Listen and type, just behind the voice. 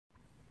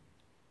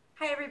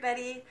Hi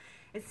everybody,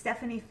 it's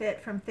Stephenie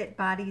Fitt from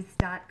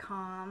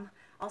fitbodies.com.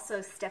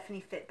 Also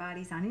Stephenie Fitt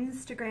Bodies on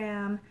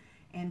Instagram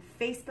and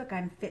Facebook.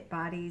 I'm Fit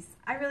Bodies.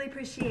 I really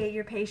appreciate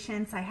your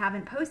patience. I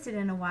haven't posted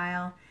in a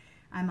while.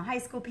 I'm a high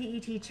school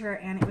PE teacher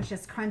and it was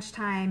just crunch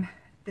time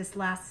this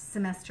last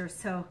semester,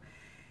 so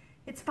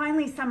it's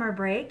finally summer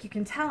break. You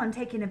can tell I'm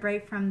taking a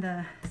break from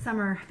the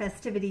summer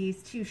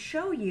festivities to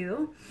show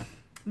you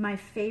my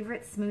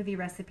favorite smoothie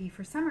recipe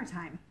for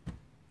summertime.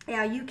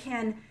 Yeah, you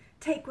can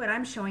take what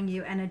I'm showing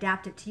you and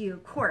adapt it to you.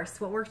 Of course,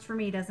 what works for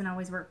me doesn't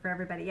always work for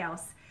everybody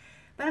else.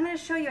 But I'm going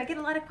to show you, I get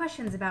a lot of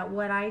questions about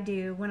what I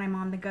do when I'm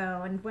on the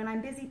go and when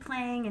I'm busy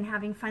playing and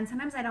having fun.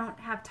 Sometimes I don't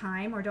have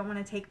time or don't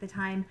want to take the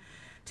time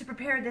to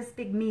prepare this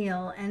big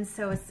meal, and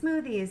so a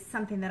smoothie is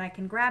something that I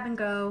can grab and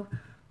go,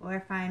 or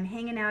if I'm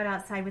hanging out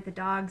outside with the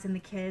dogs and the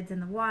kids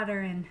and the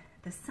water and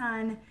the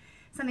sun,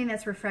 something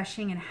that's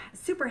refreshing and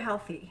super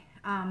healthy.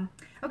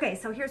 Okay,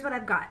 so here's what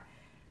I've got.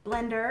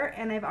 Blender,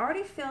 and I've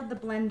already filled the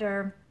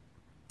blender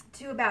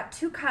to about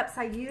 2 cups.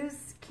 I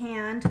use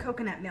canned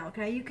coconut milk.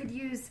 Now you could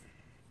use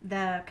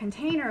the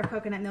container of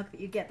coconut milk that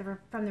you get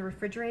from the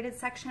refrigerated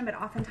section, but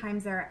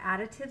oftentimes there are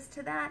additives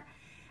to that.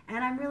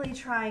 And I'm really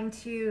trying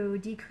to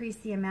decrease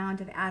the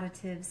amount of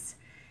additives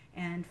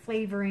and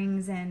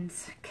flavorings and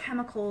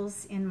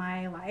chemicals in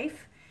my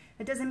life.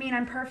 It doesn't mean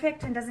I'm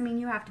perfect and doesn't mean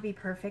you have to be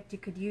perfect. You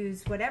could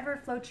use whatever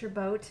floats your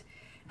boat.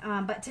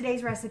 But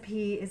today's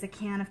recipe is a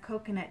can of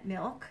coconut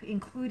milk,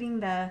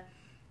 including the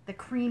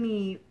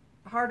creamy,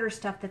 harder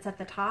stuff that's at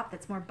the top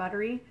that's more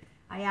buttery.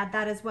 I add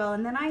that as well,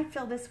 and then I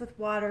fill this with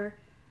water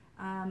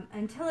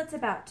until it's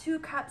about 2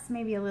 cups,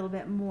 maybe a little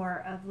bit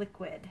more of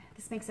liquid.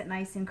 This makes it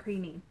nice and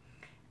creamy.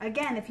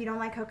 Again, if you don't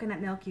like coconut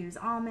milk, use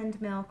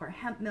almond milk or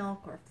hemp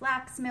milk or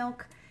flax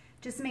milk.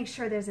 Just make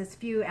sure there's as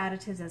few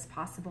additives as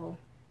possible.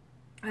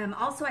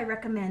 Also, I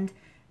recommend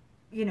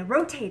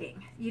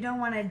rotating. You don't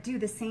want to do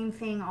the same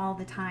thing all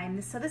the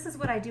time. So this is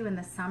what I do in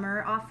the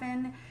summer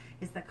often,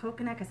 is the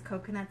coconut, because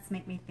coconuts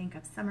make me think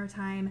of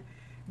summertime.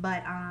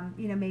 But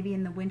maybe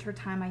in the winter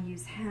time I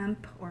use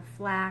hemp or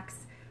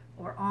flax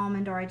or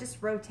almond, or I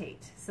just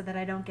rotate so that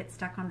I don't get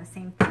stuck on the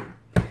same thing.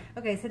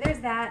 Okay, so there's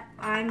that.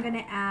 I'm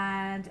gonna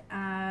add,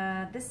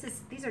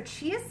 these are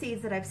chia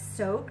seeds that I've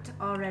soaked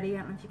already. I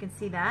don't know if you can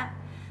see that.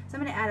 So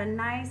I'm gonna add a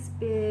nice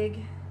big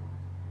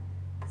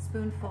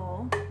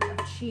spoonful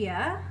of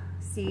chia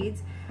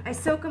seeds. I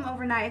soak them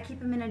overnight. I keep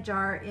them in a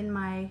jar in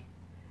my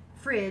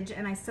fridge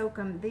and I soak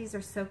them. These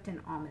are soaked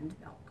in almond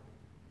milk.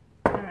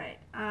 All right,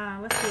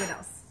 let's see what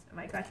else have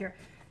I got here.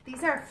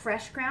 These are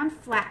fresh ground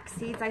flax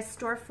seeds. I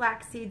store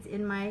flax seeds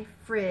in my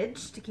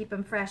fridge to keep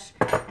them fresh,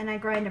 and I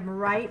grind them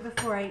right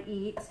before I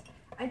eat.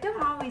 I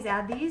don't always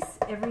add these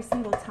every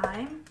single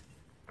time.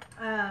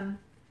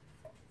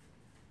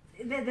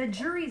 The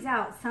jury's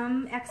out.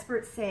 Some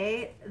experts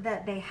say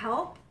that they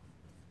help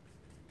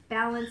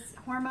balance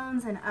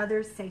hormones, and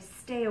others say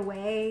stay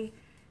away,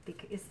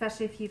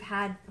 especially if you've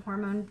had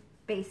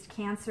hormone-based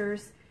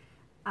cancers.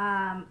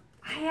 I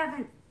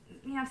haven't,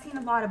 I've seen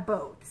a lot of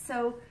both.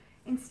 So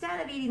instead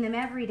of eating them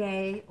every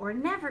day or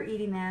never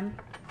eating them,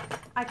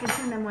 I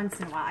consume them once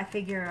in a while. I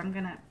figure I'm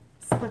gonna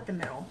split the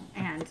middle,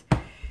 and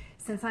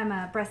since I'm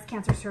a breast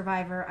cancer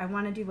survivor, I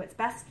want to do what's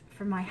best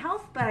for my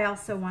health, but I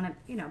also want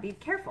to, be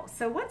careful.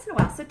 So once in a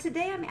while. So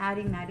today I'm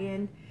adding that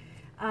in.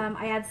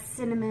 I add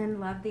cinnamon.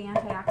 Love the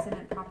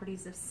antioxidant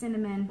properties of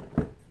cinnamon.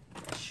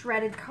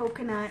 Shredded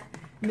coconut.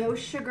 No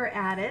sugar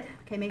added.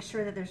 Okay, make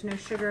sure that there's no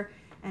sugar,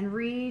 and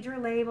read your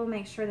label.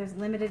 Make sure there's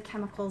limited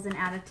chemicals and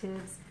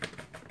additives.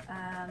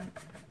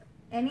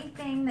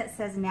 Anything that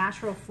says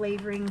natural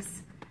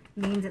flavorings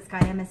means it's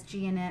got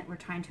MSG in it. We're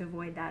trying to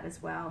avoid that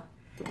as well.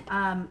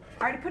 I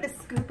already put a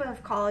scoop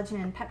of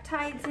collagen and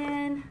peptides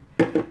in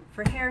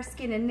for hair,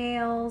 skin, and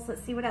nails.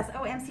 Let's see what else. Oh,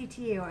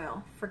 MCT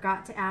oil.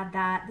 Forgot to add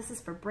that. This is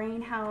for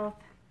brain health,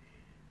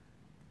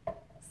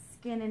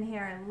 skin and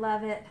hair. I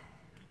love it.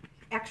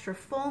 Extra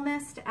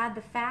fullness to add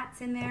the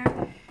fats in there.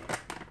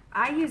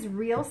 I use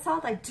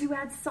RealSalt. I do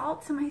add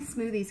salt to my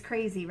smoothies.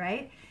 Crazy,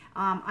 right?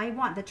 I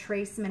want the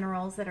trace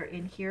minerals that are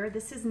in here.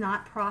 This is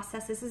not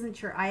processed. This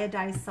isn't your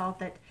iodized salt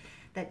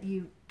that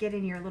you get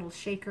in your little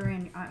shaker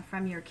and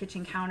from your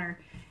kitchen counter.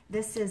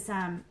 This is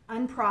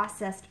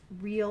unprocessed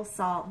real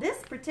salt.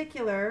 This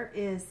particular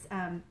is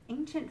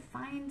ancient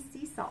fine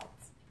sea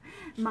salts,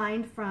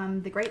 mined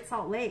from the Great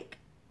Salt Lake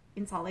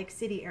in Salt Lake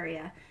City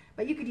area.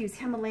 But you could use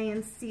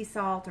Himalayan sea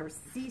salt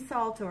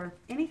or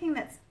anything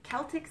that's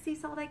Celtic sea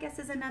salt, I guess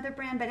is another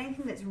brand, but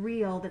anything that's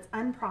real, that's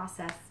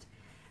unprocessed.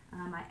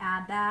 I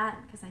add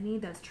that because I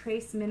need those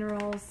trace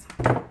minerals.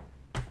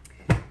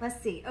 Let's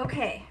see.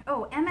 Okay.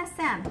 Oh,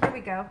 MSM. Here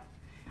we go.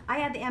 I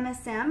add the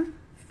MSM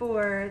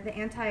for the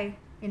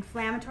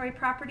anti-inflammatory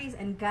properties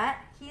and gut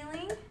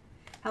healing.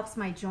 Helps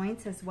my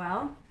joints as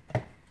well.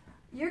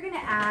 You're going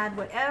to add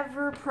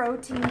whatever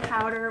protein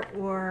powder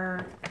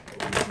or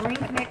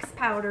drink mix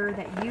powder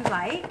that you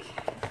like.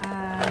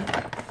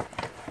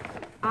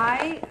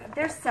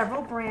 There's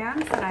several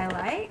brands that I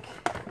like,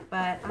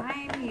 but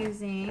I'm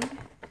using,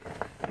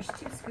 there's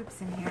 2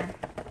 scoops in here.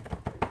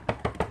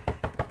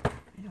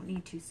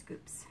 need 2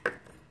 scoops.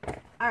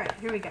 All right,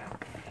 here we go.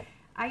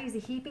 I use a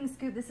heaping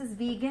scoop. This is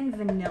vegan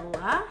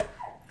vanilla.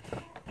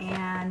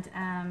 And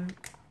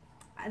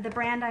the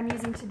brand I'm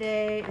using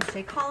today is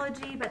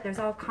Shakeology, but there's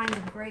all kinds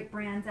of great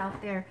brands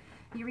out there.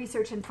 You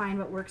research and find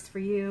what works for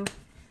you.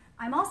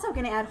 I'm also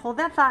going to add, hold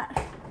that thought,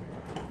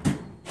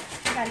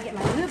 I got to get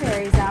my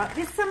blueberries out.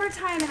 This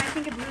summertime, and I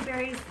think of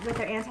blueberries with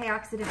their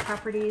antioxidant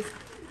properties,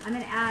 I'm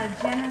going to add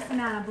a generous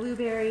amount of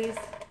blueberries.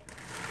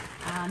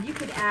 You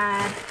could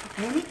add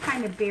any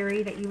kind of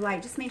berry that you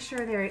like. Just make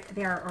sure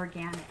they're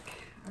organic,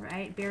 all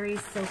right?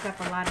 Berries soak up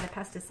a lot of the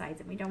pesticides,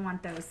 and we don't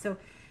want those. So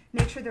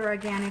make sure they're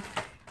organic.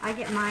 I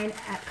get mine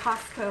at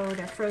Costco.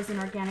 They're frozen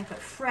organic, but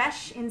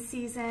fresh in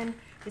season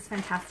is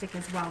fantastic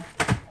as well.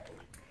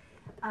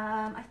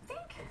 I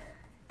think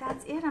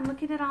that's it. I'm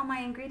looking at all my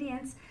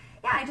ingredients.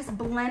 Yeah, I just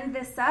blend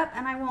this up,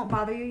 and I won't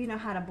bother you. You know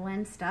how to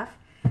blend stuff.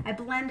 I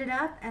blend it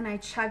up, and I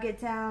chug it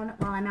down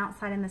while I'm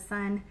outside in the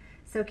sun,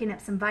 soaking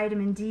up some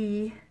vitamin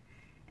D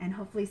and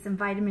hopefully some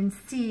vitamin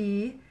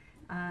C,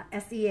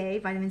 SEA,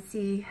 vitamin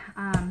C.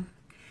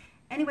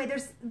 Anyway,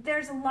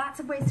 there's lots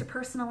of ways to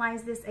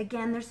personalize this.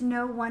 Again, there's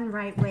no one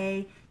right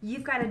way.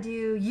 You've got to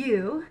do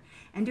you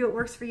and do what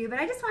works for you. But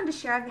I just wanted to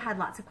share, I've had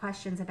lots of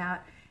questions about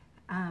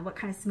what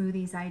kind of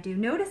smoothies I do.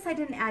 Notice I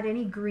didn't add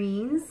any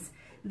greens.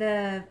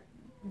 The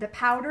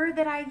powder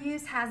that I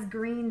use has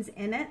greens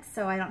in it,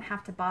 so I don't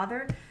have to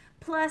bother.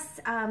 Plus,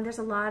 there's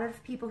a lot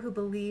of people who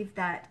believe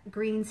that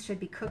greens should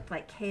be cooked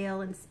like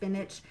kale and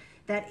spinach,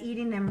 that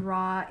eating them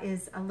raw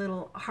is a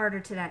little harder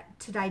to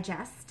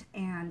digest,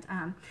 and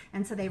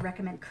so they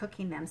recommend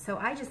cooking them. So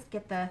I just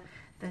get the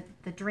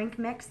drink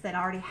mix that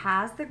already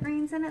has the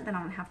greens in it, then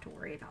I don't have to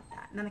worry about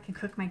that. And then I can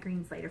cook my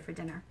greens later for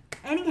dinner.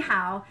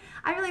 Anyhow,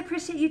 I really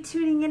appreciate you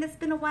tuning in. It's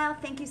been a while.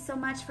 Thank you so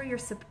much for your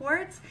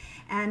support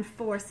and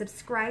for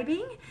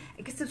subscribing.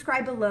 You can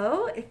subscribe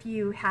below if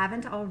you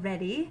haven't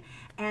already.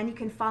 And you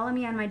can follow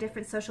me on my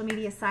different social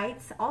media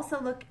sites. Also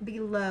look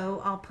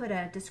below. I'll put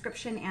a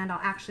description and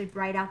I'll actually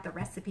write out the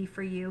recipe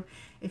for you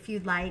if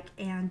you'd like.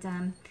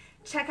 And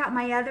check out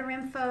my other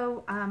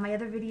info, my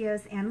other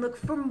videos, and look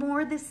for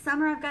more this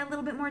summer. I've got a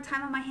little bit more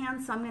time on my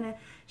hands, so I'm going to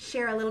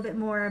share a little bit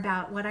more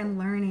about what I'm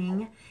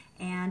learning.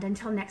 And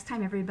until next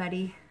time,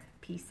 everybody,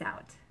 peace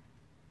out.